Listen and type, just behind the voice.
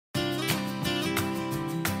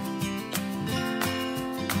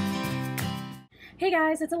Hey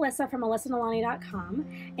guys, it's Elyssa from ElyssaNalani.com,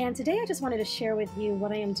 and today I just wanted to share with you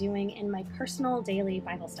what I am doing in my personal daily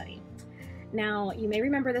Bible study. Now, you may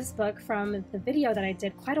remember this book from the video that I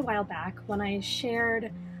did quite a while back when I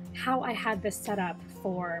shared how I had this set up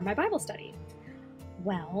for my Bible study.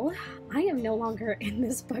 Well, I am no longer in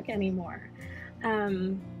this book anymore.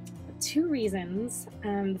 Two reasons.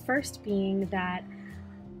 The first being that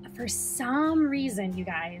for some reason, you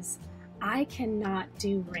guys, I cannot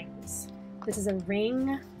do rings. This is a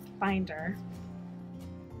ring binder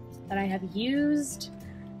that I have used,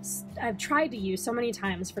 I've tried to use so many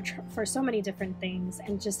times for so many different things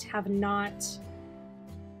and just have not,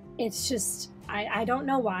 it's just, I don't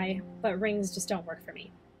know why, but rings just don't work for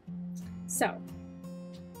me. So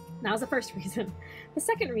that was the first reason. The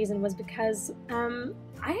second reason was because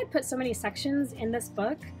I had put so many sections in this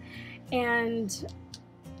book and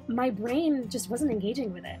my brain just wasn't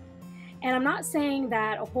engaging with it. And I'm not saying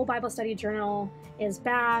that a whole Bible study journal is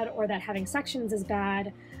bad or that having sections is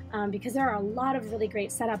bad, because there are a lot of really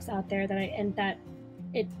great setups out there that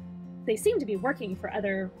they seem to be working for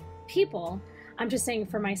other people. I'm just saying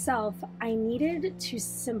for myself, I needed to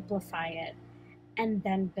simplify it and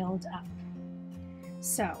then build up.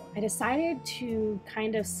 So I decided to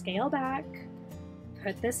kind of scale back,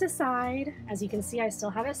 put this aside. As you can see, I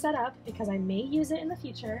still have it set up because I may use it in the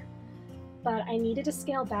future. But I needed to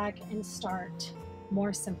scale back and start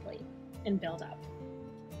more simply and build up.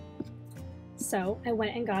 So I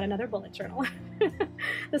went and got another bullet journal.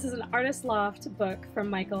 This is an Artist Loft book from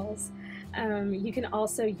Michaels. You can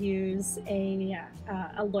also use a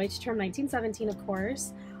Leuchtturm 1917, of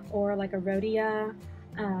course, or like a Rhodia.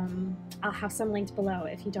 I'll have some linked below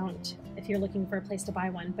if you're looking for a place to buy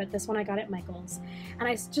one. But this one I got at Michaels, and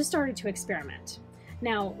I just started to experiment.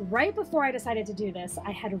 Now, right before I decided to do this, I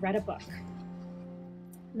had read a book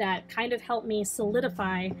that kind of helped me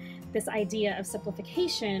solidify this idea of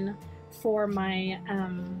simplification for my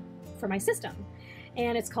system.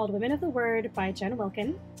 And it's called Women of the Word by Jen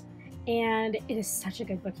Wilkin. And it is such a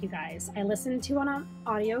good book, you guys. I listened to it on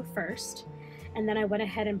audio first, and then I went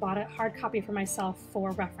ahead and bought a hard copy for myself for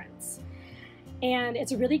reference. And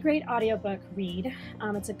it's a really great audiobook read.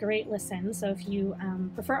 It's a great listen, so if you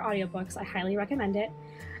prefer audiobooks, I highly recommend it.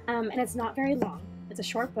 And it's not very long. It's a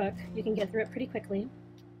short book. You can get through it pretty quickly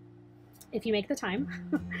if you make the time.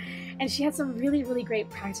 And she had some really, really great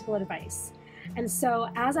practical advice. And so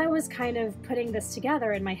as I was kind of putting this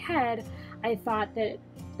together in my head, I thought that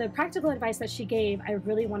the practical advice that she gave, I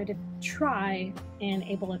really wanted to try in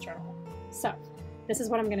a bullet journal. So this is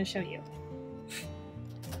what I'm going to show you.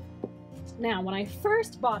 Now, when I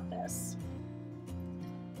first bought this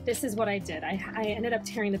is what I did. I ended up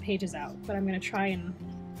tearing the pages out, but I'm going to try and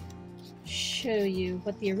show you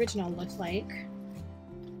what the original looked like.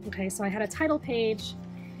 Okay, so I had a title page,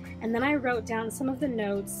 and then I wrote down some of the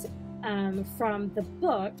notes from the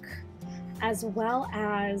book, as well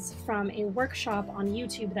as from a workshop on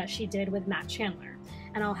YouTube that she did with Matt Chandler.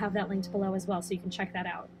 And I'll have that linked below as well, so you can check that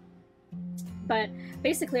out. But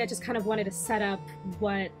basically, I just kind of wanted to set up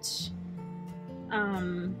what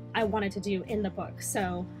I wanted to do in the book.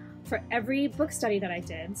 So for every book study that I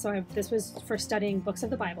did, so this was for studying books of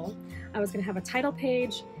the Bible, I was going to have a title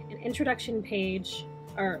page, an introduction page,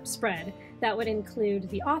 or spread, that would include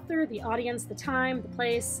the author, the audience, the time, the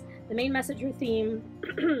place, the main message or theme,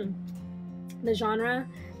 the genre,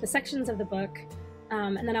 the sections of the book,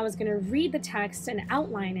 and then I was going to read the text and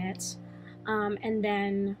outline it, and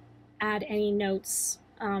then add any notes,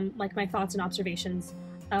 like my thoughts and observations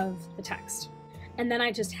of the text. And then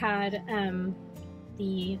I just had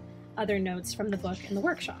the other notes from the book in the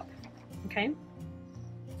workshop, okay?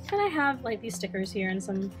 And I have like these stickers here and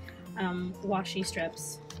some washi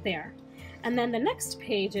strips there. And then the next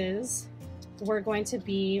pages were going to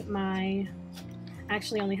be I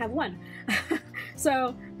actually only have one.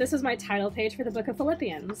 So this was my title page for the book of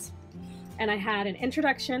Philippians. And I had an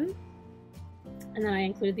introduction, and then I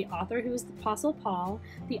included the author, who is the Apostle Paul,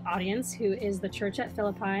 the audience, who is the church at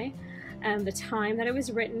Philippi, the time that it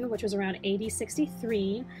was written, which was around AD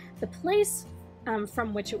 63, the place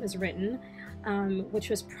from which it was written, which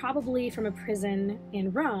was probably from a prison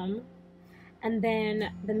in Rome, and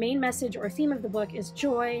then the main message or theme of the book is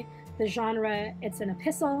joy, the genre, it's an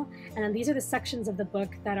epistle, and then these are the sections of the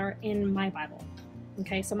book that are in my Bible.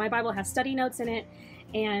 Okay, so my Bible has study notes in it,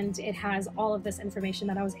 and it has all of this information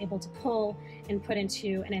that I was able to pull and put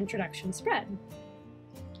into an introduction spread.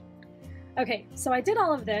 Okay, so I did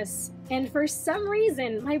all of this, and for some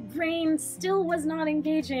reason, my brain still was not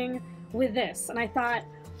engaging with this. And I thought,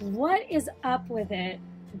 what is up with it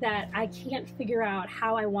that I can't figure out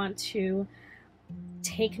how I want to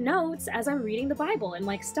take notes as I'm reading the Bible and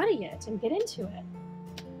like study it and get into it.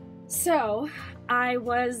 So I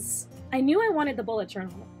knew I wanted the bullet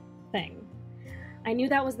journal thing. I knew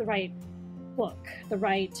that was the right book, the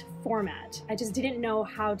right format. I just didn't know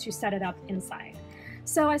how to set it up inside.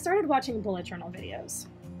 So I started watching bullet journal videos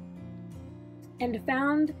and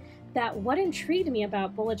found that what intrigued me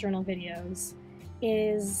about bullet journal videos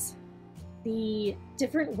is the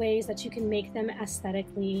different ways that you can make them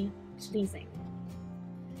aesthetically pleasing.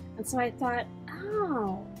 And so I thought,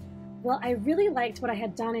 oh, well, I really liked what I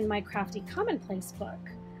had done in my Crafty Commonplace book.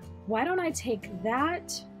 Why don't I take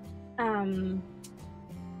that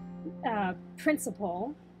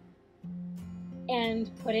principle and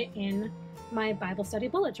put it in my Bible study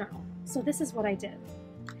bullet journal? So this is what I did.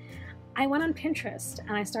 I went on Pinterest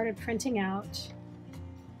and I started printing out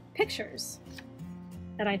pictures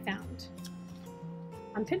that I found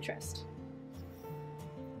on Pinterest.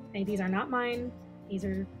 Okay, these are not mine. These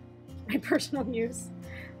are my personal use.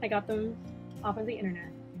 I got them off of the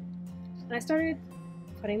internet. And I started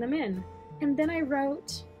putting them in. And then I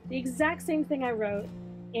wrote the exact same thing I wrote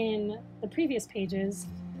in the previous pages,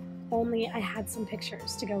 only I had some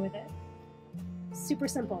pictures to go with it. Super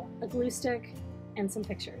simple, a glue stick and some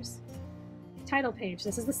pictures. Title page,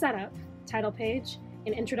 this is the setup. Title page,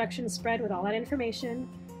 an introduction spread with all that information,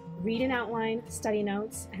 read and outline, study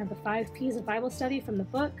notes. I have the 5 P's of Bible study from the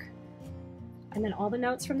book, and then all the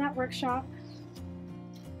notes from that workshop.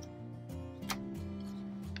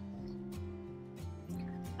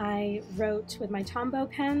 I wrote with my Tombow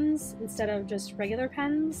pens instead of just regular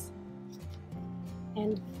pens,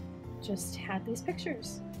 and just had these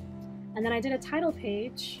pictures. And then I did a title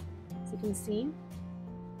page, as you can see,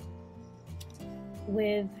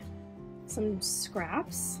 with some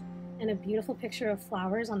scraps and a beautiful picture of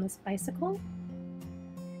flowers on this bicycle.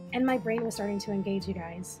 And my brain was starting to engage, you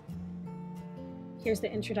guys. Here's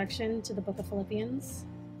the introduction to the book of Philippians.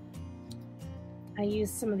 I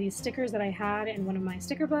used some of these stickers that I had in one of my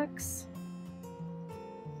sticker books.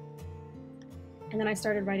 And then I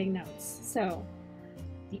started writing notes. So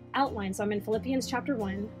the outline, so I'm in Philippians chapter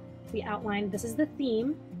 1. The outline, this is the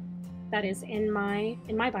theme that is in my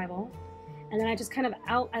Bible. And then I just kind of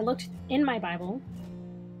I looked in my Bible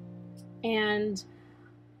and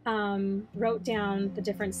wrote down the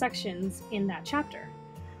different sections in that chapter.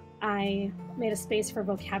 I made a space for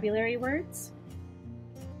vocabulary words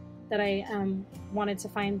that I wanted to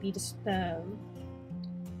find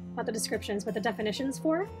not the descriptions, but the definitions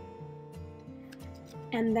for.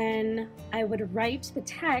 And then I would write the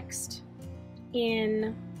text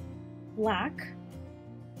in black.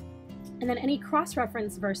 And then any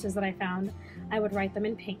cross-reference verses that I found, I would write them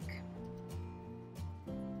in pink.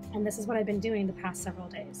 And this is what I've been doing the past several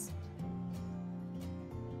days.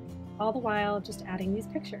 All the while just adding these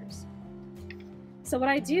pictures. So what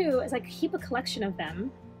I do is I keep a collection of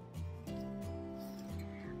them.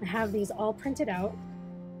 I have these all printed out,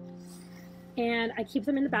 and I keep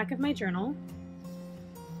them in the back of my journal.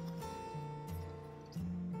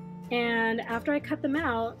 And after I cut them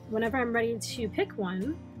out, whenever I'm ready to pick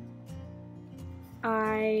one,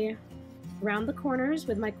 I round the corners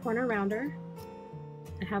with my corner rounder.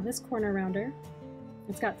 I have this corner rounder.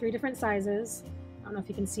 It's got 3 different sizes. I don't know if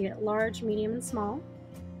you can see it, large, medium, and small.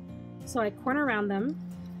 So I corner round them.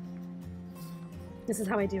 This is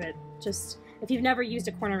how I do it. Just, if you've never used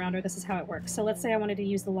a corner rounder, this is how it works. So let's say I wanted to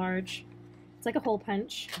use the large. It's like a hole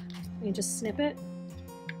punch. You just snip it,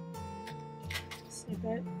 snip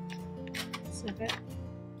it, snip it,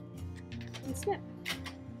 and snip.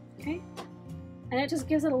 Okay? And it just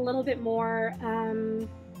gives it a little bit more,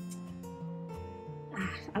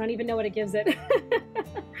 I don't even know what it gives it.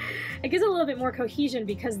 It gives it a little bit more cohesion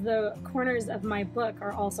because the corners of my book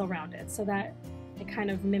are also rounded, so that it kind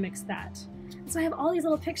of mimics that. So I have all these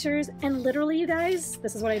little pictures, and literally, you guys,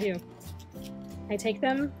 this is what I do. I take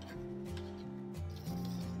them,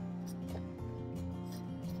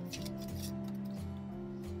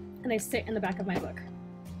 and they sit in the back of my book.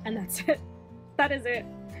 And that's it. That is it.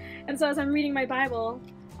 And so as I'm reading my Bible,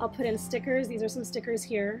 I'll put in stickers. These are some stickers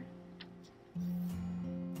here.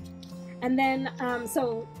 And then,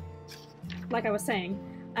 so like I was saying,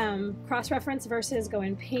 cross-reference verses go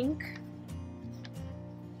in pink.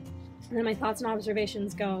 And then my thoughts and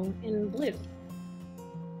observations go in blue.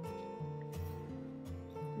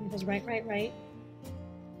 And it goes right, right, right.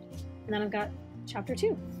 And then I've got chapter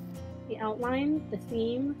 2. The outline, the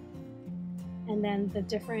theme, and then the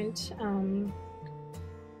different,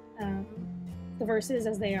 the verses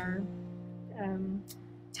as they are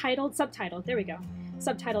subtitled, there we go.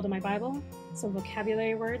 Subtitled in my Bible, some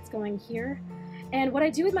vocabulary words going here. And what I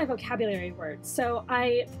do with my vocabulary words, so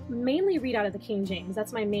I mainly read out of the King James.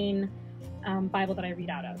 That's my main Bible that I read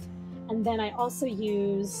out of. And then I also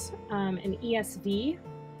use an ESV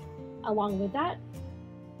along with that,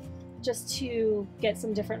 just to get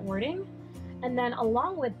some different wording. And then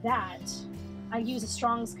along with that, I use a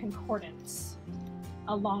Strong's Concordance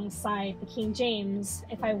alongside the King James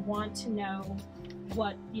if I want to know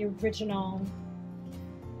what the original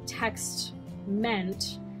text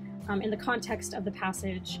meant in the context of the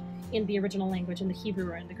passage in the original language, in the Hebrew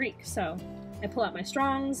or in the Greek. So I pull out my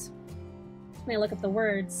Strong's, and I look up the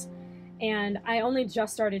words, and I only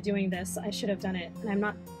just started doing this. I should have done it, and I'm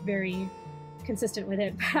not very consistent with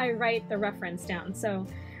it, but I write the reference down. So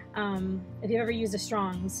if you've ever used a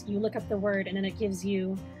Strong's, you look up the word, and then it gives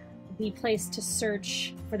you the place to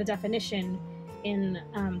search for the definition in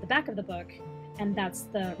the back of the book, and that's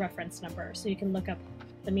the reference number, so you can look up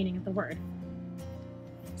the meaning of the word.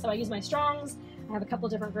 So I use my Strong's. I have a couple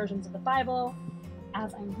different versions of the Bible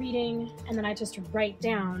as I'm reading, and then I just write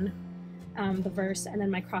down the verse and then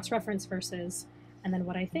my cross-reference verses and then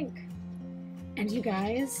what I think. And you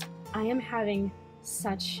guys, I am having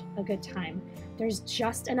such a good time. There's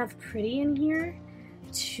just enough pretty in here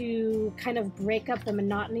to kind of break up the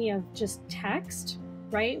monotony of just text,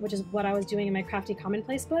 right? Which is what I was doing in my Crafty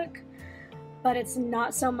Commonplace book. But it's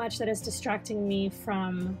not so much that it's distracting me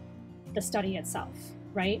from the study itself,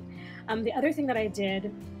 right? The other thing that I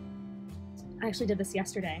did, I actually did this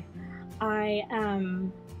yesterday. I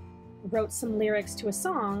wrote some lyrics to a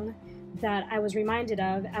song that I was reminded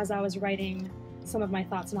of as I was writing some of my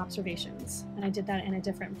thoughts and observations. And I did that in a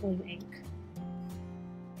different blue ink.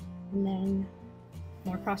 And then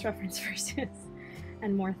more cross-reference verses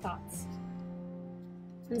and more thoughts.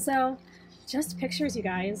 And so, just pictures, you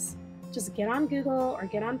guys. Just get on Google or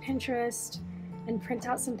get on Pinterest and print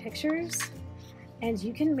out some pictures, and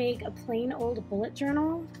you can make a plain old bullet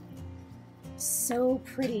journal so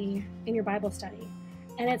pretty in your Bible study.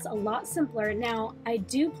 And it's a lot simpler. Now, I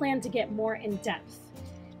do plan to get more in depth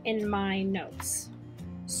in my notes.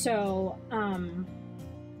 So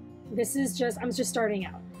this is just, I'm just starting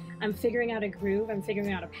out. I'm figuring out a groove, I'm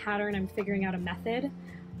figuring out a pattern, I'm figuring out a method,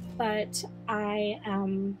 but I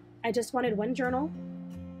just wanted one journal,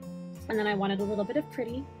 and then I wanted a little bit of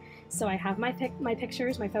pretty. So I have my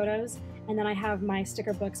pictures, my photos, and then I have my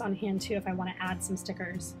sticker books on hand too if I want to add some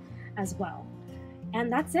stickers as well.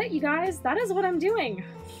 And that's it, you guys. That is what I'm doing.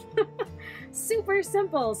 Super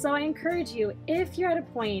simple. So I encourage you, if you're at a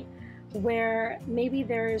point where maybe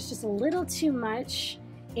there's just a little too much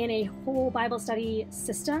in a whole Bible study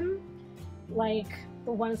system, like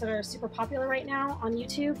the ones that are super popular right now on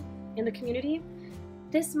YouTube in the community,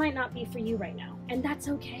 this might not be for you right now, and that's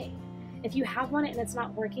okay. If you have one and it's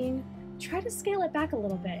not working, try to scale it back a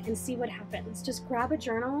little bit and see what happens. Just grab a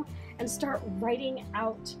journal and start writing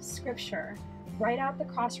out scripture. Write out the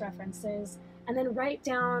cross-references, and then write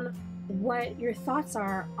down what your thoughts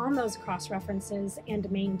are on those cross-references and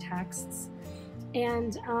main texts,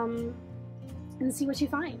 and see what you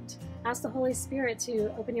find. Ask the Holy Spirit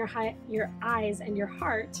to open your eyes and your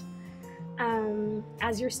heart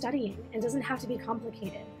as you're studying. It doesn't have to be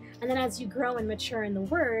complicated. And then as you grow and mature in the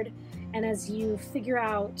Word, and as you figure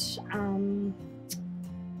out,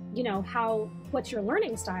 you know, what your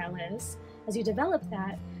learning style is, as you develop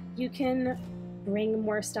that, you can bring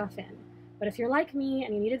more stuff in. But if you're like me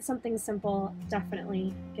and you needed something simple,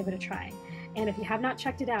 definitely give it a try. And if you have not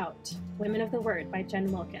checked it out, Women of the Word by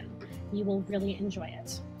Jen Wilkin, you will really enjoy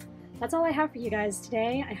it. That's all I have for you guys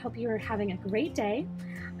today. I hope you are having a great day.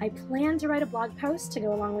 I plan to write a blog post to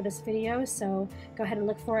go along with this video, so go ahead and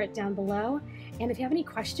look for it down below. And if you have any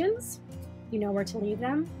questions, you know where to leave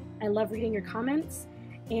them. I love reading your comments.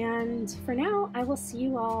 And for now, I will see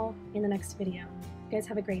you all in the next video. You guys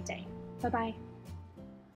have a great day. Bye-bye.